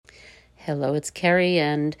Hello, it's Carrie,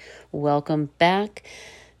 and welcome back.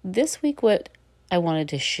 This week, what I wanted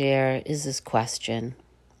to share is this question.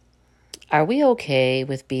 Are we okay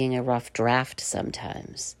with being a rough draft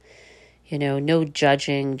sometimes? No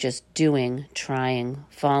judging, just doing, trying,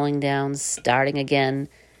 falling down, starting again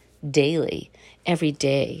daily, every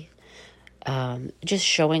day. Just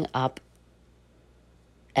showing up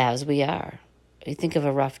as we are. You think of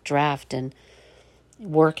a rough draft and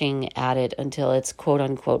working at it until it's quote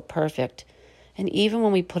unquote perfect. And even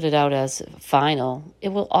when we put it out as final, it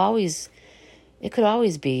could always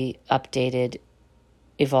be updated,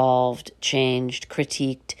 evolved, changed,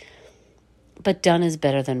 critiqued, but done is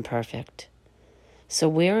better than perfect. So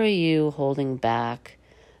where are you holding back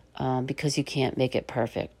because you can't make it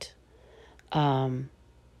perfect? Or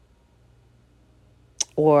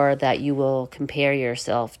that you will compare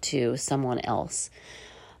yourself to someone else.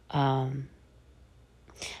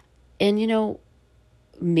 And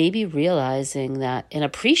maybe realizing that and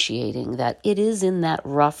appreciating that it is in that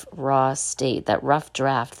rough, raw state, that rough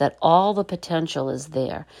draft, that all the potential is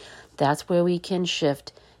there. That's where we can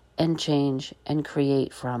shift and change and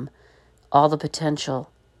create from. All the potential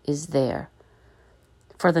is there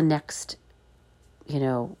for the next,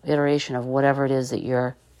 iteration of whatever it is that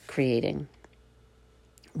you're creating.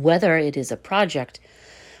 Whether it is a project,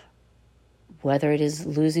 whether it is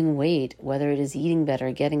losing weight, whether it is eating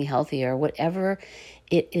better, getting healthier, whatever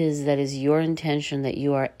it is that is your intention that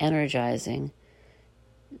you are energizing,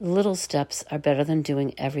 little steps are better than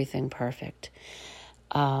doing everything perfect.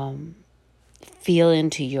 Feel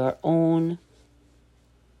into your own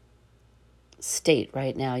state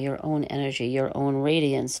right now, your own energy, your own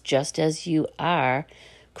radiance, just as you are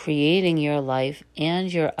creating your life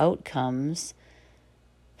and your outcomes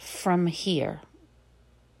from here.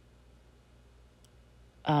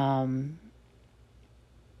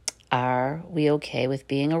 Are we okay with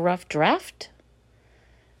being a rough draft?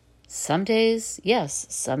 Some days, yes.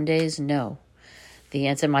 Some days, no. The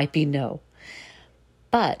answer might be no.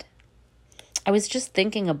 But I was just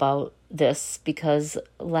thinking about this because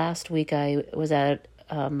last week I was at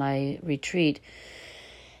my retreat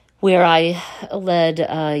where I led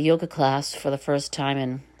a yoga class for the first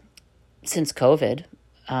time since COVID.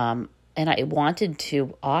 And I wanted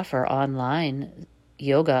to offer online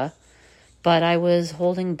yoga, but I was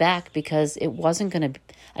holding back because I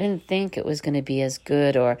didn't think it was going to be as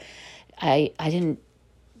good, or I didn't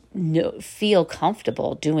feel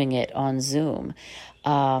comfortable doing it on Zoom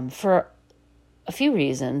for a few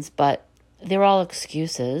reasons, but they're all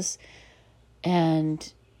excuses.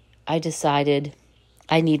 And I decided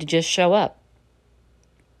I need to just show up.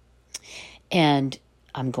 And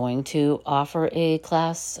I'm going to offer a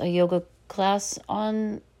yoga class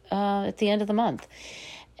on at the end of the month.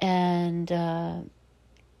 And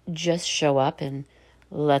just show up and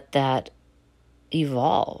let that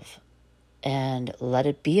evolve and let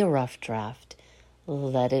it be a rough draft.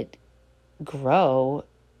 Let it grow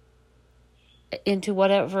into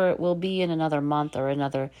whatever it will be in another month or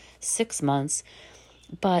another 6 months.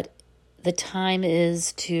 But the time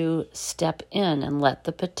is to step in and let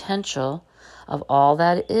the potential of all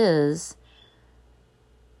that is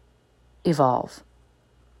evolve.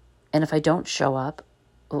 And if I don't show up,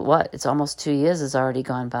 it's almost 2 years has already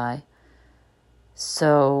gone by.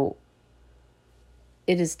 So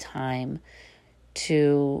it is time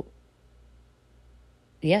to,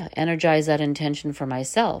 energize that intention for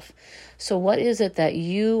myself. So what is it that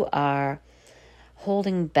you are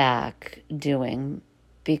holding back doing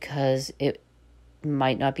because it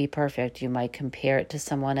might not be perfect? You might compare it to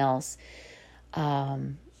someone else.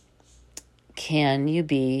 Can you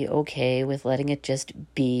be okay with letting it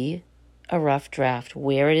just be a rough draft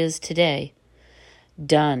where it is today,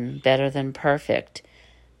 done better than perfect,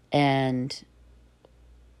 and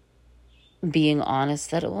being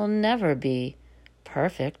honest that it will never be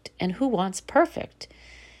perfect? And who wants perfect?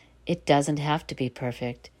 It doesn't have to be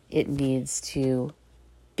perfect. It needs to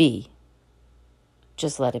be.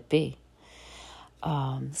 Just let it be.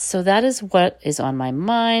 So that is what is on my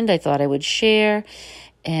mind. I thought I would share.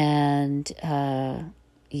 And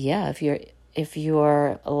if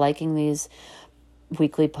you're liking these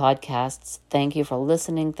weekly podcasts, thank you for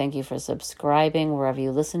listening. Thank you for subscribing wherever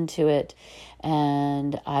you listen to it.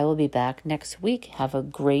 And I will be back next week. Have a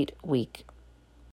great week.